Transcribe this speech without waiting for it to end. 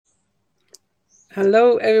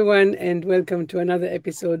Hello, everyone, and welcome to another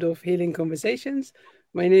episode of Healing Conversations.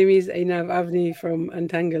 My name is Einav Avni from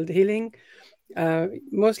Untangled Healing.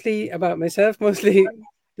 Mostly about myself, mostly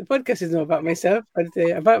the podcast is not about myself, but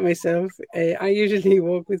about myself. I usually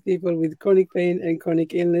work with people with chronic pain and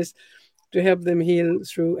chronic illness to help them heal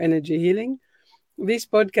through energy healing. This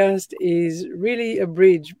podcast is really a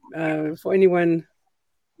bridge for anyone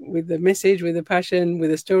with a message, with a passion,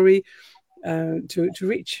 with a story to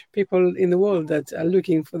reach people in the world that are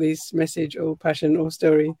looking for this message or passion or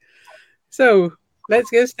story. So let's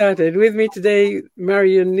get started. With me today,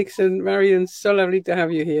 Marion Nixon. Marion, so lovely to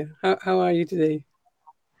have you here. How are you today?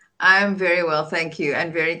 I'm very well, thank you,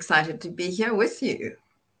 and very excited to be here with you.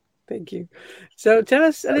 Thank you. So tell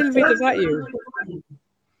us a little bit about you.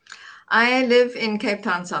 I live in Cape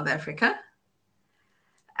Town, South Africa,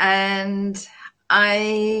 and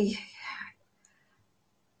I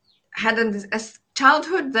had a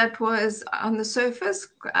childhood that was on the surface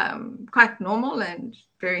quite normal and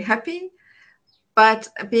very happy. But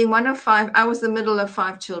being one of five, I was the middle of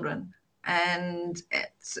five children, and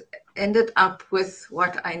it ended up with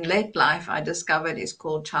what in late life I discovered is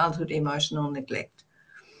called childhood emotional neglect.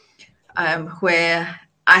 Where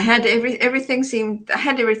I had I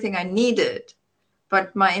had everything I needed,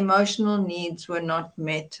 but my emotional needs were not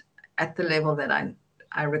met at the level that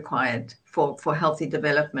I required for healthy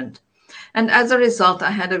development. And as a result,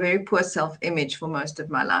 I had a very poor self-image for most of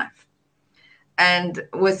my life. And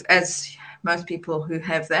with, as most people who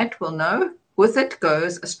have that will know, with it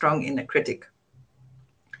goes a strong inner critic.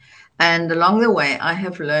 And along the way, I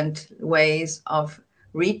have learned ways of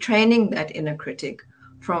retraining that inner critic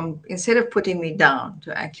from instead of putting me down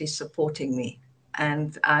to actually supporting me.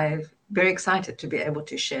 And I'm very excited to be able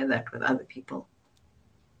to share that with other people.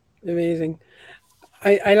 Amazing.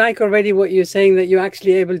 I like already what you're saying, that you're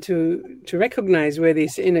actually able to recognize where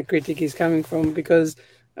this inner critic is coming from, because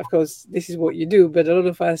of course this is what you do, but a lot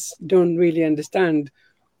of us don't really understand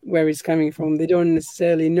where it's coming from. They don't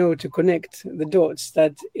necessarily know to connect the dots,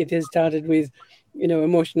 that it has started with,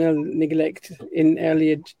 emotional neglect in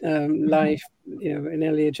earlier life, in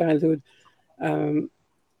earlier childhood. Um,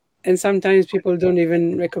 and sometimes people don't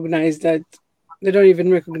even recognize that. They don't even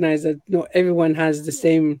recognize that not everyone has the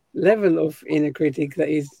same level of inner critic that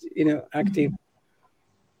is, active.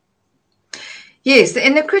 Yes, the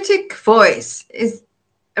inner critic voice is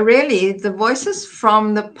really the voices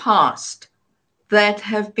from the past that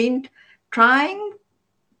have been trying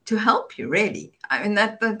to help you, really. I mean,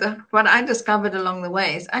 what I discovered along the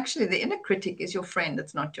way is actually the inner critic is your friend,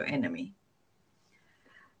 it's not your enemy.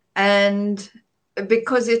 And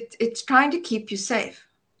because it's trying to keep you safe.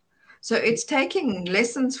 So it's taking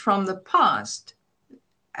lessons from the past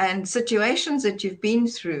and situations that you've been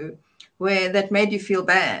through where that made you feel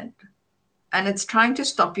bad. And it's trying to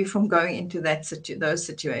stop you from going into those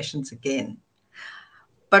situations again.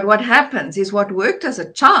 But what happens is what worked as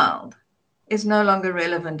a child is no longer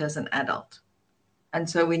relevant as an adult. And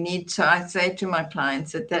so I say to my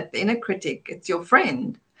clients that the inner critic, it's your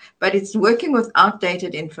friend, but it's working with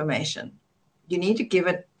outdated information. You need to give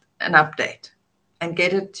it an update and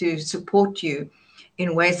get it to support you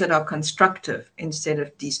in ways that are constructive instead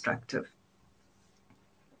of destructive.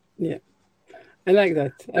 Yeah, I like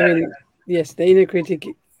that. I mean, yes, the inner critic,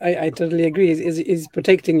 I totally agree, is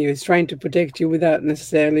protecting you. It's trying to protect you without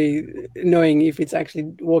necessarily knowing if it's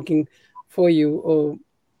actually working for you or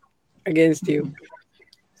against you.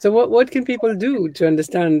 So what can people do to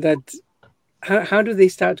understand that? How do they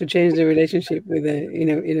start to change their relationship with a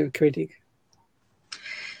inner critic?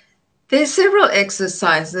 There's several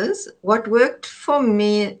exercises. What worked for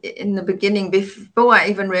me in the beginning, before I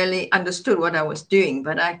even really understood what I was doing,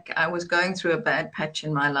 but I was going through a bad patch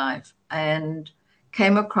in my life and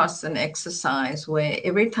came across an exercise where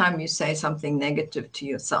every time you say something negative to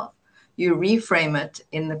yourself, you reframe it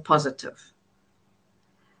in the positive.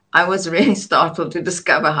 I was really startled to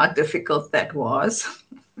discover how difficult that was.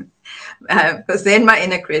 Because then my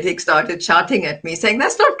inner critic started shouting at me, saying,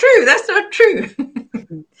 "That's not true, that's not true."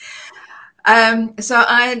 So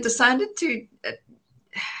I decided to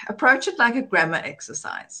approach it like a grammar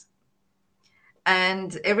exercise.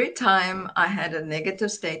 And every time I had a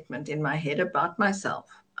negative statement in my head about myself,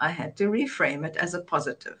 I had to reframe it as a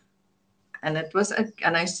positive. And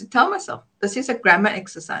and I used to tell myself, this is a grammar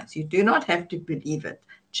exercise. You do not have to believe it.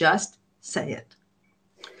 Just say it.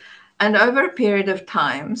 And over a period of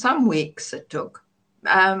time, some weeks it took,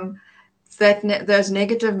 those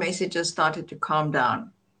negative messages started to calm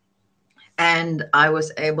down. And I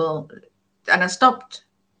stopped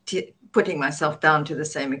putting myself down to the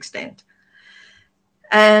same extent.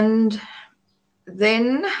 And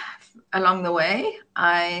then along the way,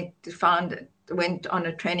 I found went on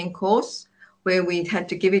a training course where we had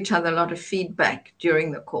to give each other a lot of feedback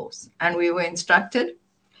during the course. And we were instructed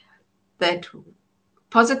that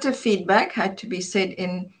positive feedback had to be said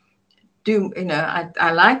in,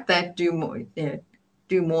 I like that, do more,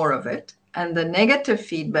 do more of it. And the negative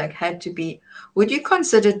feedback had to be, would you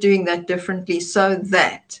consider doing that differently so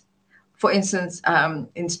that, for instance,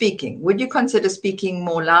 in speaking, would you consider speaking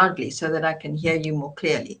more loudly so that I can hear you more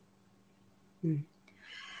clearly? Mm.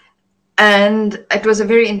 And it was a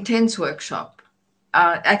very intense workshop,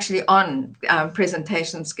 actually on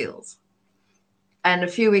presentation skills. And a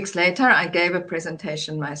few weeks later, I gave a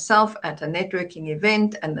presentation myself at a networking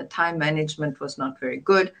event, and the time management was not very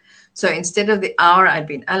good. So instead of the hour I'd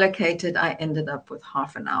been allocated, I ended up with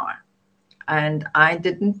half an hour. And I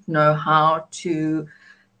didn't know how to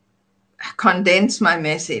condense my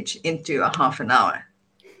message into a half an hour.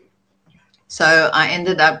 So I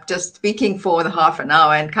ended up just speaking for the half an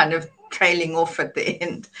hour and kind of trailing off at the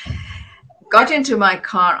end. Got into my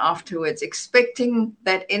car afterwards, expecting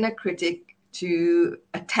that inner critic to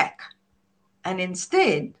attack. And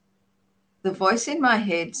instead, the voice in my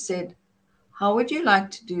head said, how would you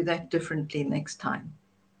like to do that differently next time?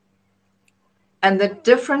 And the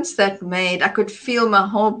difference that made, I could feel my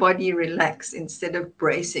whole body relax instead of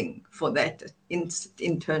bracing for that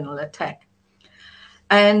internal attack.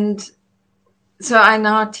 And so I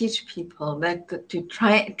now teach people that to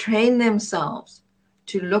train themselves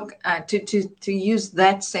to look at, to use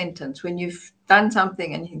that sentence when you've done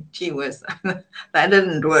something and you, gee whiz, that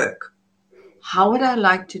didn't work. How would I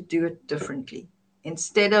like to do it differently?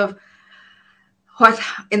 Instead of what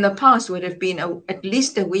in the past would have been at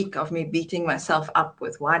least a week of me beating myself up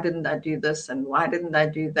with, why didn't I do this and why didn't I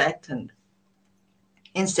do that? And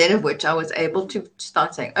instead of which I was able to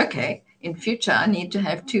start saying, okay, in future, I need to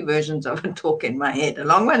have two versions of a talk in my head, a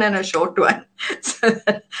long one and a short one, so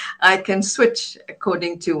that I can switch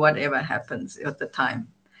according to whatever happens at the time.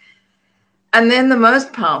 And then the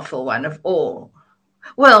most powerful one of all,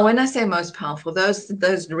 well, when I say most powerful,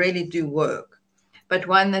 those really do work, but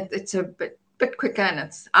one that it's a bit quicker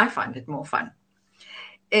and I find it more fun,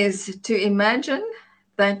 is to imagine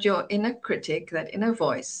that your inner critic, that inner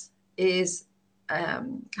voice, is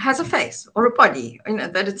has a face or a body,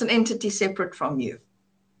 that it's an entity separate from you,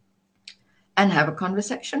 and have a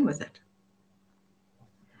conversation with it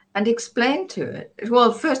and explain to it.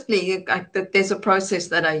 Well, firstly, there's a process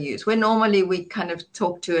that I use where normally we kind of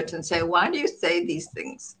talk to it and say, why do you say these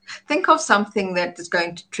things? Think of something that is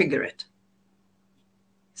going to trigger it,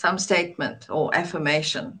 some statement or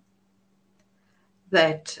affirmation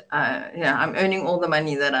that I'm earning all the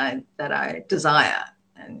money that I desire,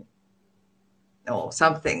 and or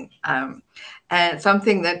something, and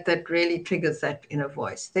something that really triggers that inner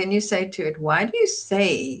voice. Then you say to it, why do you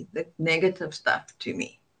say the negative stuff to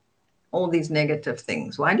me? All these negative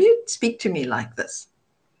things. Why do you speak to me like this?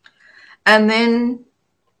 And then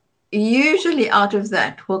usually out of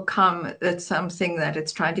that will come that something that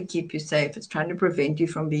it's trying to keep you safe. It's trying to prevent you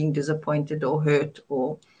from being disappointed or hurt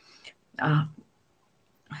or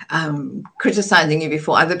criticizing you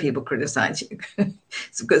before other people criticize you,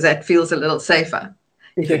 because that feels a little safer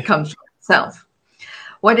if it comes from itself.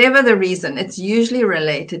 Whatever the reason, it's usually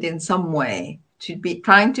related in some way to be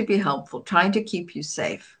trying to be helpful, trying to keep you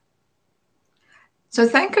safe. So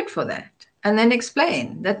thank it for that, and then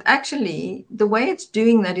explain that actually the way it's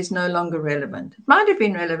doing that is no longer relevant. It might have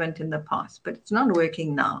been relevant in the past, but it's not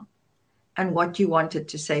working now, and what you wanted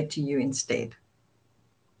to say to you instead.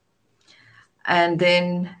 And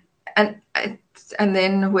then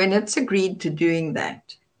when it's agreed to doing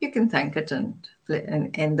that, you can thank it and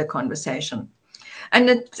end the conversation. And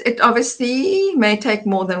it obviously may take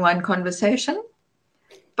more than one conversation,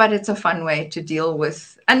 but it's a fun way to deal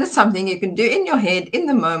with. And it's something you can do in your head in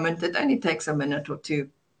the moment. It only takes a minute or two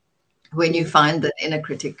when you find the inner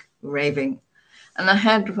critic raving. And I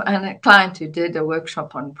had a client who did a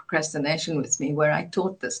workshop on procrastination with me where I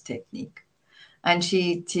taught this technique. And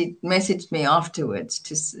she messaged me afterwards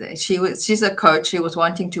to say she's a coach. She was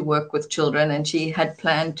wanting to work with children, and she had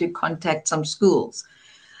planned to contact some schools.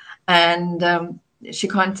 And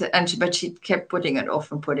but she kept putting it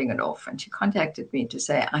off. And she contacted me to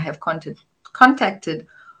say, I have contacted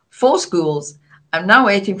 4 schools. I'm now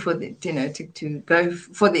waiting for to go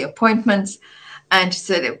for the appointments. And she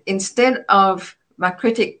said, instead of my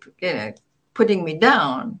critic putting me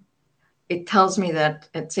down, it tells me that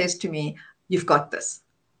it says to me, you've got this.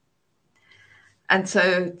 And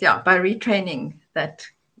so, by retraining that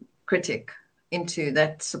critic into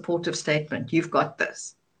that supportive statement, you've got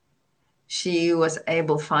this, she was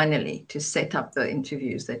able finally to set up the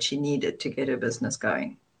interviews that she needed to get her business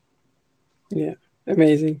going. Yeah,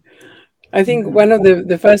 amazing. I think one of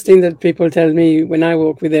the first thing that people tell me when I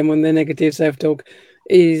work with them on the negative self-talk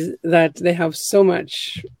is that they have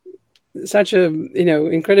such a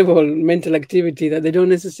incredible mental activity that they don't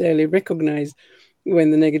necessarily recognize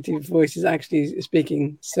when the negative voice is actually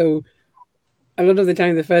speaking. So a lot of the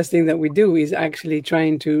time, the first thing that we do is actually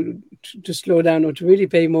trying to slow down, or to really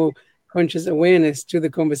pay more conscious awareness to the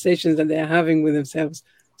conversations that they're having with themselves,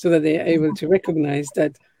 so that they're able to recognize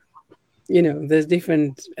that there's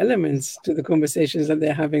different elements to the conversations that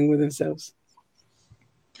they're having with themselves.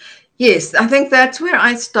 Yes, I think that's where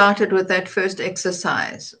I started with that first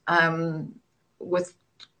exercise, with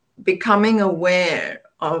becoming aware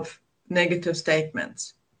of negative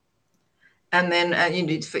statements. And then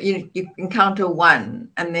you encounter one,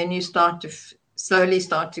 and then you start to slowly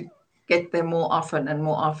start to get them more often and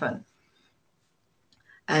more often.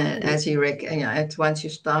 And as you reckon, it's once you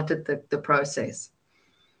started the process.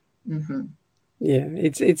 Mm-hmm. Yeah,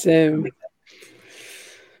 it's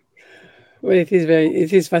well, it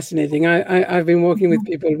is fascinating. I've been working with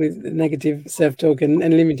people with negative self-talk and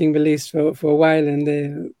limiting beliefs for a while,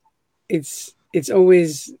 and it's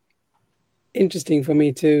always interesting for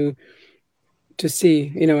me to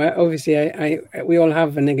see. Obviously, we all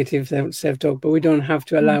have a negative self-talk, but we don't have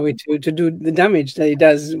to allow it to do the damage that it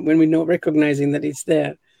does when we're not recognizing that it's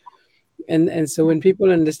there. And so when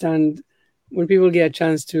people understand, when people get a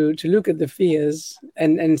chance to look at the fears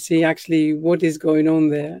and see actually what is going on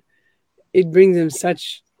there, it brings them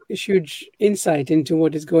such a huge insight into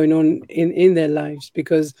what is going on in their lives,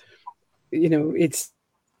 because it's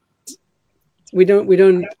we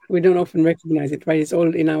don't often recognize it, right? It's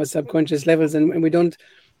all in our subconscious levels, and we don't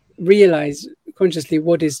realize consciously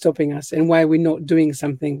what is stopping us and why we're not doing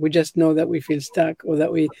something. We just know that we feel stuck, or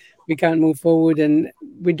that we can't move forward, and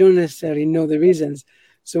we don't necessarily know the reasons.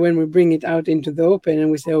 So when we bring it out into the open and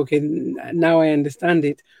we say, okay, now I understand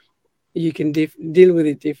it, you can deal with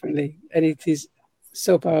it differently, and it is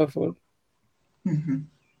so powerful. Mm-hmm.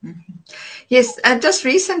 Mm-hmm. Yes, just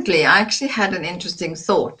recently I actually had an interesting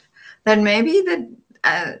thought that maybe the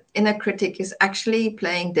inner critic is actually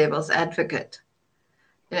playing devil's advocate.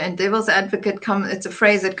 And devil's advocate it's a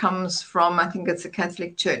phrase that comes from, I think it's the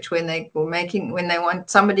Catholic Church, when they want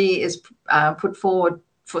somebody is put forward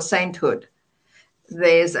for sainthood.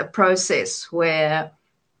 There's a process where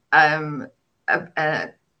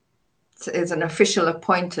is an official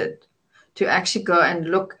appointed to actually go and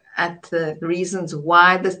look at the reasons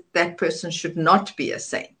why that person should not be a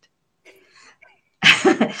saint.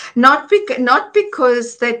 not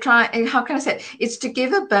because they try, how can I say it? It's to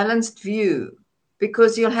give a balanced view,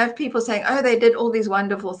 because you'll have people saying, oh, they did all these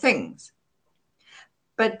wonderful things.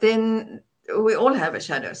 But then we all have a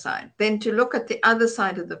shadow side. Then to look at the other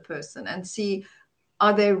side of the person and see,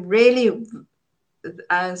 are they really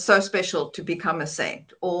so special to become a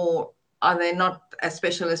saint, or are they not as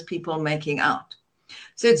special as people making out?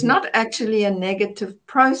 So it's not actually a negative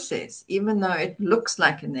process, even though it looks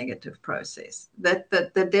like a negative process. That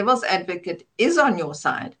the devil's advocate is on your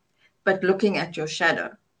side, but looking at your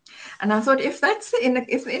shadow. And I thought, if the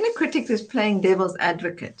inner critic is playing devil's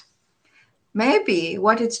advocate, maybe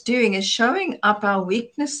what it's doing is showing up our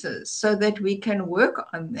weaknesses so that we can work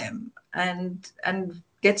on them and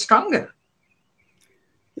get stronger.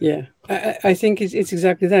 Yeah, I think it's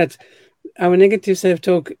exactly that. Our negative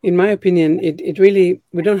self-talk, in my opinion, it really,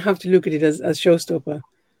 we don't have to look at it as showstopper,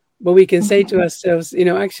 but we can say to ourselves,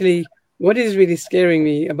 actually, what is really scaring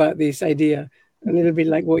me about this idea? A little bit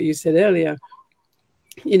like what you said earlier.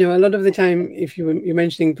 A lot of the time, if you're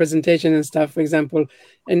mentioning presentation and stuff, for example,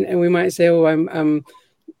 and we might say, oh, I'm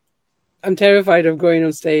terrified of going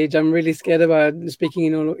on stage. I'm really scared about speaking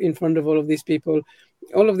in front of all of these people.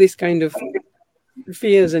 All of these kind of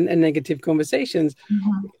fears and negative conversations.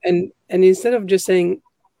 And instead of just saying,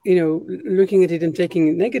 looking at it and taking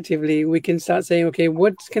it negatively, we can start saying, okay,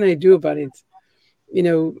 what can I do about it?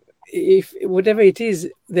 If whatever it is,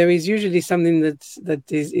 there is usually something that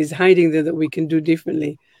is hiding there that we can do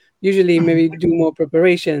differently. Usually maybe do more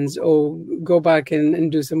preparations, or go back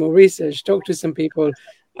and do some more research, talk to some people,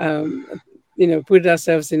 put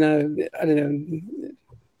ourselves in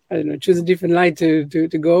I don't know, choose a different light to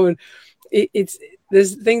go. And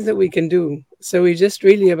there's things that we can do. So it's just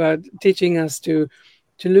really about teaching us to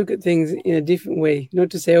look at things in a different way, not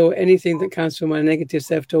to say, oh, anything that comes from our negative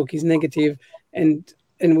self-talk is negative and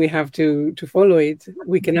we have to follow it.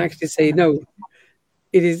 We can actually say, no,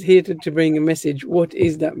 it is here to bring a message. What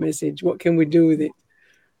is that message? What can we do with it?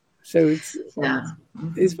 So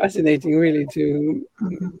it's fascinating, really, to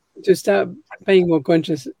start paying more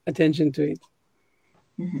conscious attention to it.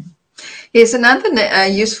 Yes, another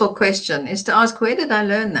useful question is to ask, where did I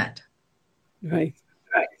learn that? Right.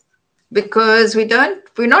 because we're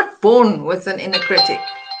not born with an inner critic.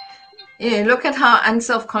 Look at how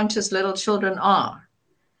unself-conscious little children are.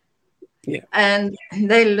 Yeah. And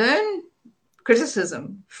they learn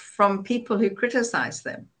criticism from people who criticize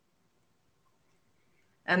them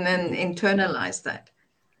and then internalize that.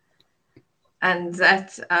 And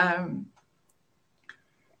that,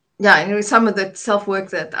 some of the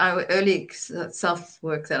self-work that early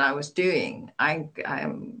self-work that I was doing, I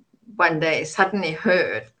one day suddenly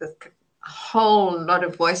heard a whole lot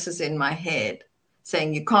of voices in my head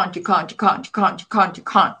saying, you can't, you can't, you can't, you can't, you can't, you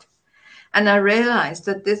can't. And I realized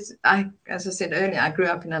that as I said earlier, I grew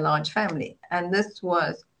up in a large family, and this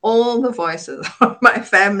was all the voices of my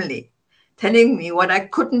family telling me what I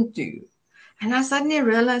couldn't do. And I suddenly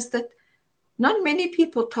realized that not many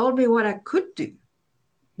people told me what I could do.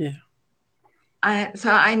 Yeah. So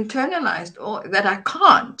I internalized that I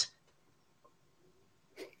can't.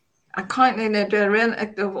 I can't,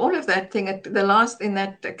 of all of that thing, in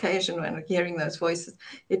that occasion when hearing those voices,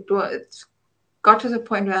 it got to the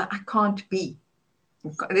point where I can't be.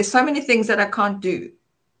 There's so many things that I can't do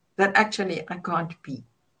that actually I can't be.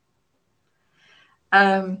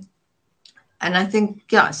 And I think,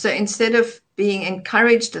 so instead of being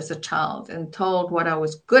encouraged as a child and told what I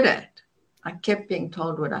was good at, I kept being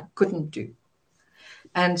told what I couldn't do.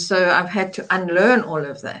 And so I've had to unlearn all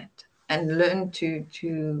of that and learn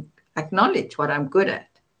to acknowledge what I'm good at.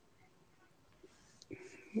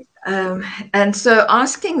 And so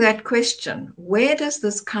asking that question, where does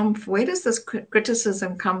this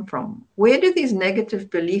criticism come from? Where do these negative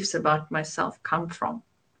beliefs about myself come from?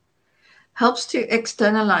 Helps to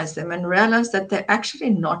externalize them and realize that they're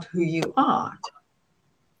actually not who you are.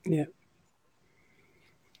 Yeah.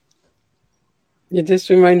 It just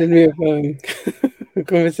reminded me of a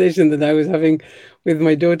conversation that I was having with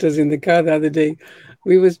my daughters in the car the other day.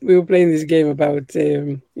 We were playing this game about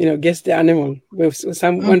guess the animal.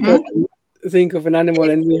 One person think of an animal,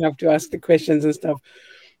 and we have to ask the questions and stuff.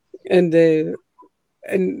 And I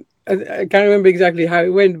can't remember exactly how it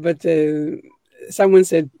went, but someone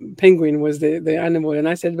said penguin was the animal, and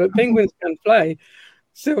I said, but penguins can't fly.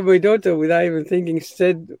 So my daughter, without even thinking,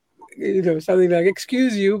 said, something like,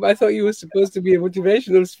 "Excuse you, I thought you were supposed to be a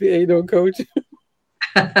motivational coach."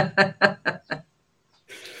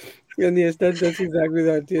 And yes, that's exactly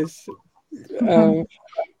that. Yes,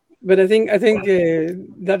 but I think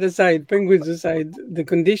that aside, penguins aside, the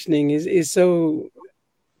conditioning is so.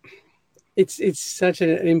 It's such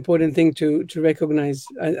an important thing to recognize,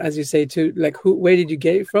 as you say, to like where did you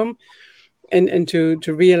get it from, and to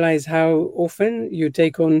realize how often you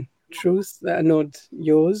take on truths that are not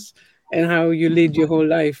yours, and how you lead your whole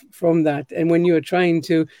life from that. And when you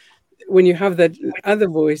have that other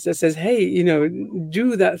voice that says, hey,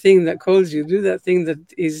 do that thing that calls you, do that thing that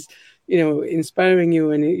is, inspiring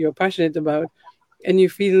you and you're passionate about, and you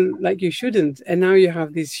feel like you shouldn't. And now you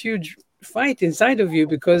have this huge fight inside of you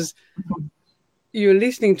because you're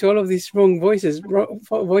listening to all of these wrong voices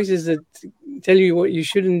that tell you what you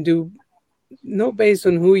shouldn't do, not based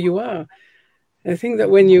on who you are. I think that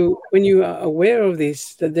when you are aware of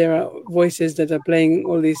this, that there are voices that are playing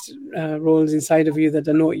all these roles inside of you that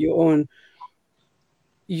are not your own,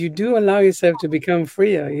 you do allow yourself to become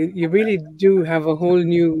freer. You really do have a whole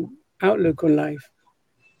new outlook on life.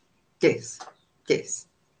 Yes. It's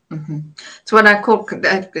what I call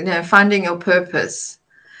finding your purpose.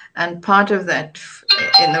 And part of that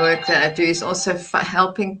in the work that I do is also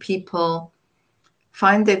helping people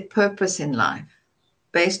find their purpose in life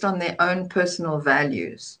based on their own personal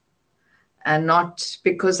values, and not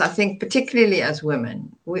because I think particularly as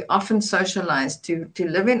women, we often socialize to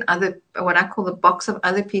live in what I call the box of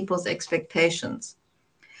other people's expectations.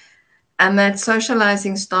 And that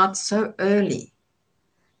socializing starts so early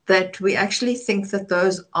that we actually think that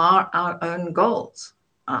those are our own goals,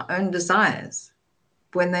 our own desires,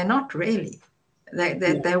 when they're not really.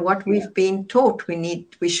 They're what we've been taught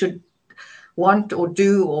we should want or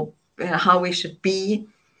do, or how we should be.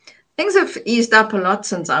 Things have eased up a lot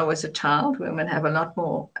since I was a child. Women have a lot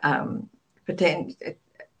more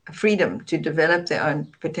freedom to develop their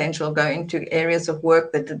own potential, go into areas of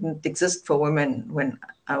work that didn't exist for women when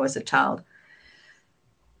I was a child.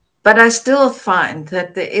 But I still find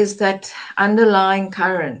that there is that underlying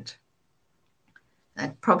current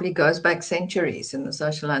that probably goes back centuries in the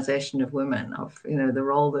socialization of women, of the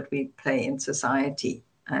role that we play in society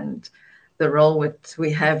and the role that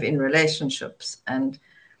we have in relationships, and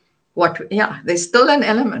there's still an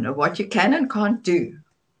element of what you can and can't do.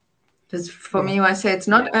 Because for me, I say it's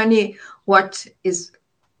not only what is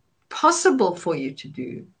possible for you to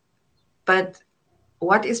do, but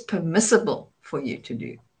what is permissible for you to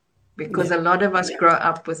do. because a lot of us grow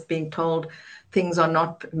up with being told things are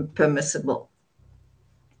not permissible.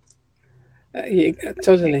 Yeah,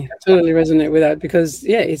 totally resonate with that, because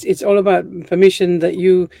it's all about permission that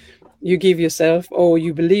you give yourself, or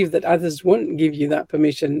you believe that others won't give you that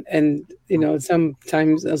permission. And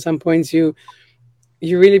sometimes at some points you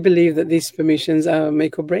really believe that these permissions are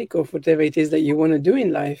make or break of whatever it is that you want to do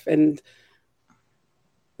in life. And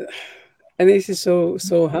this is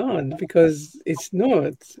so hard, because it's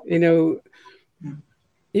not,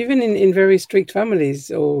 even in very strict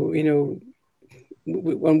families, or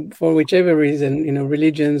for whichever reason,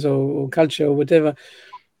 religions or culture or whatever.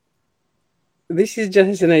 This is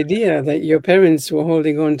just an idea that your parents were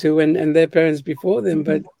holding on to, and their parents before them.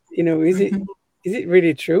 But is it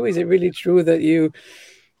really true? Is it really true that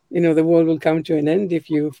the world will come to an end if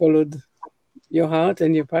you followed your heart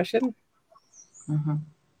and your passion?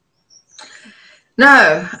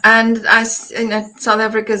 No, and South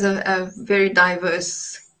Africa is a very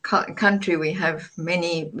diverse country. We have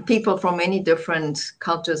many people from many different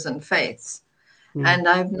cultures and faiths. And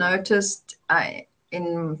I've noticed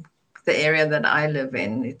in the area that I live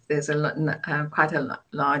in, there's quite a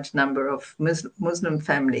large number of Muslim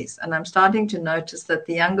families. And I'm starting to notice that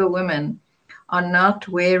the younger women are not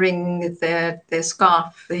wearing their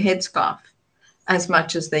scarf, their headscarf, as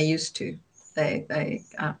much as they used to.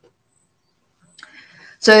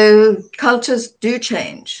 So cultures do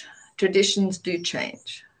change, traditions do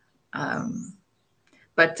change,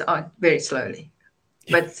 but very slowly.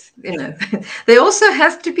 But, there also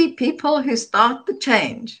have to be people who start the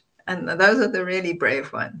change, and those are the really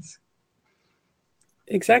brave ones.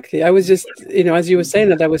 Exactly. I was just, as you were saying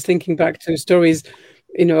that, I was thinking back to stories,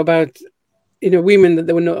 about, women that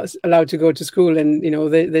they were not allowed to go to school, and,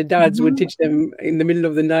 their dads would teach them in the middle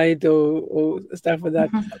of the night or stuff like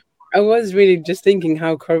that. I was really just thinking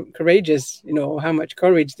how courageous, how much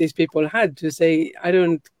courage these people had to say, I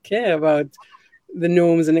don't care about the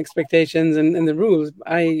norms and expectations and the rules.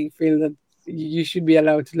 I feel that you should be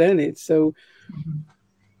allowed to learn it. So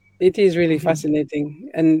it is really fascinating.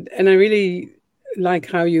 And I really like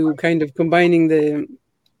how you kind of combining the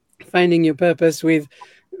finding your purpose with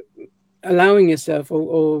allowing yourself,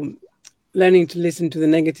 or learning to listen to the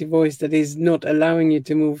negative voice that is not allowing you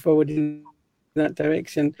to move forward in that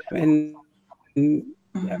direction. And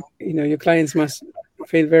your clients must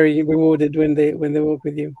feel very rewarded when they work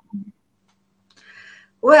with you.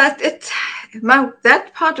 Well,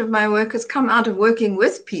 that part of my work has come out of working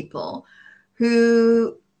with people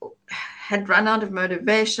who had run out of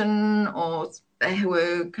motivation, or they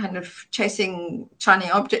were kind of chasing shiny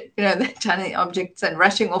objects and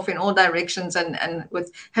rushing off in all directions, and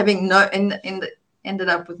with having ended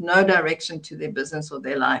up with no direction to their business or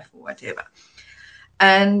their life or whatever.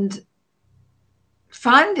 And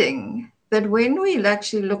finding that when we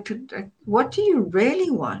actually looked at what do you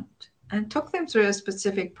really want, and took them through a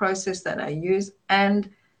specific process that I use, and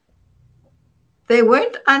they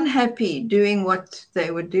weren't unhappy doing what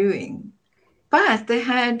they were doing, but they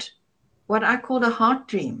had what I called a heart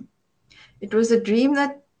dream. It was a dream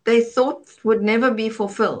that they thought would never be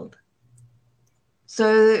fulfilled.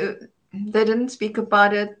 So they didn't speak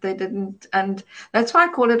about it. They didn't. And that's why I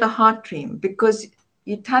call it a heart dream, because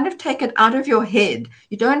you kind of take it out of your head.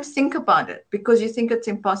 You don't think about it because you think it's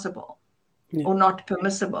impossible or not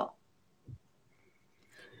permissible.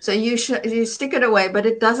 So you stick it away, but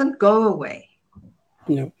it doesn't go away.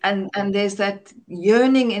 No. And there's that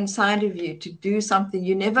yearning inside of you to do something.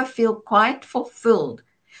 You never feel quite fulfilled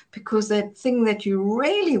because that thing that you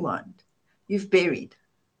really want, you've buried.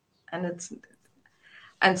 And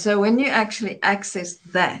so when you actually access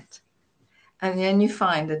that, and then you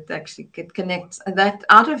find it actually it connects, that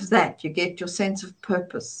out of that you get your sense of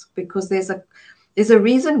purpose, because there's a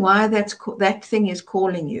reason why that thing is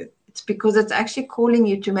calling you. It's because it's actually calling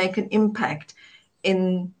you to make an impact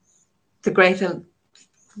in the greater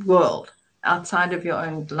world outside of your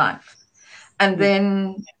own life. And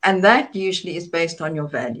that usually is based on your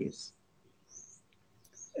values.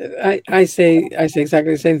 I say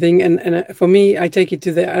exactly the same thing, and for me, I take it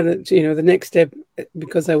to the next step,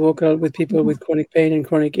 because I work a lot with people with chronic pain and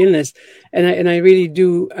chronic illness, and I really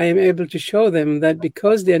do. I am able to show them that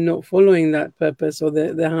because they're not following that purpose, or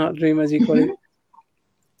the heart dream, as you call it,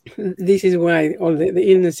 this is why all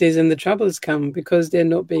the illnesses and the troubles come, because they're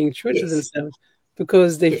not being true to themselves,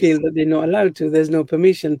 because they feel that they're not allowed to. There's no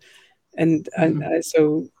permission, and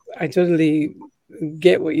so I totally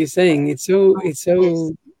get what you're saying. It's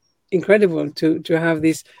so incredible to have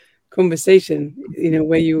this conversation,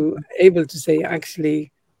 where you're able to say,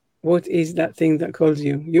 actually, what is that thing that calls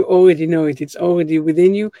you? You already know it. It's already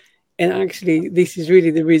within you. And actually, this is really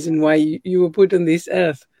the reason why you were put on this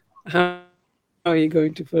earth. how are you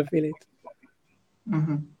going to fulfill it?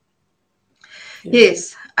 Mm-hmm. Yeah.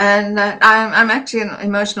 Yes, and I'm actually an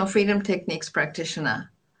emotional freedom techniques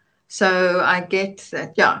practitioner. So I get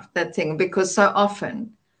that, yeah, that thing, because so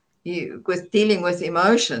often you, with dealing with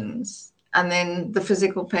emotions, and then the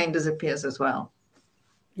physical pain disappears as well.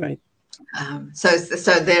 Right. So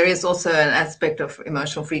there is also an aspect of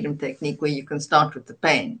emotional freedom technique where you can start with the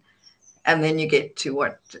pain, and then you get to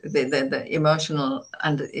what the emotional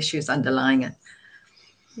issues underlying it.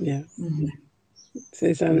 Yeah. Mm-hmm. So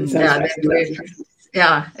it sounds Yeah, fascinating.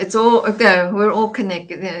 yeah, it's all okay. We're all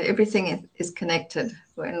connected. Everything is connected.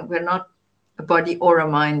 We're not a body or a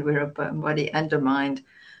mind. We're a body and a mind,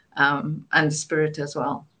 and spirit as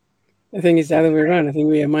well. I think it's the other way around. I think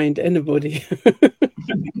we are mind and a body.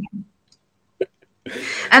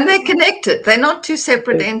 And they're connected. They're not two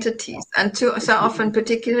separate Yes. entities. And so often,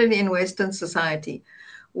 particularly in Western society,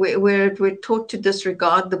 we're taught to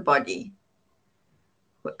disregard the body.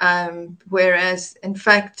 Whereas, in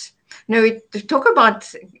fact, we talk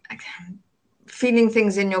about feeling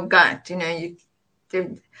things in your gut.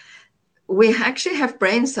 We actually have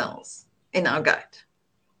brain cells in our gut.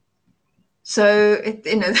 So,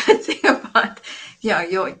 that thing about,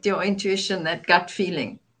 your intuition, that gut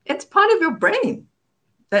feeling, it's part of your brain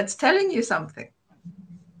that's telling you something.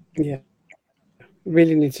 Yeah.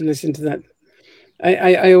 Really need to listen to that.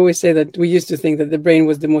 I always say that we used to think that the brain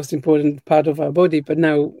was the most important part of our body, but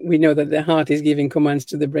now we know that the heart is giving commands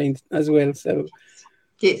to the brain as well. So,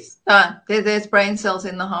 Yes, there's brain cells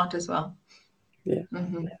in the heart as well. yeah.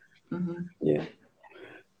 Mm-hmm. Mm-hmm. Yeah.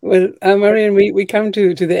 Well, Marion, we come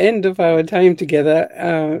to the end of our time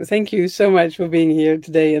together. Thank you so much for being here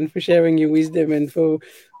today and for sharing your wisdom. And for,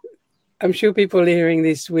 I'm sure people hearing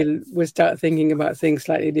this will start thinking about things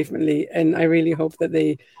slightly differently. And I really hope that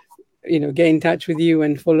they, get in touch with you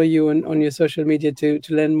and follow you on your social media to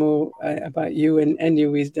learn more about you and your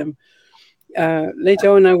wisdom. Later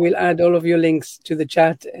on, I will add all of your links to the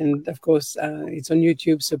chat, and of course, it's on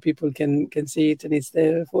YouTube so people can see it, and it's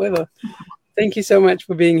there forever. Thank you so much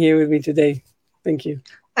for being here with me today. Thank you.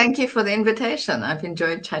 Thank you for the invitation. I've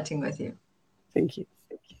enjoyed chatting with you. Thank you.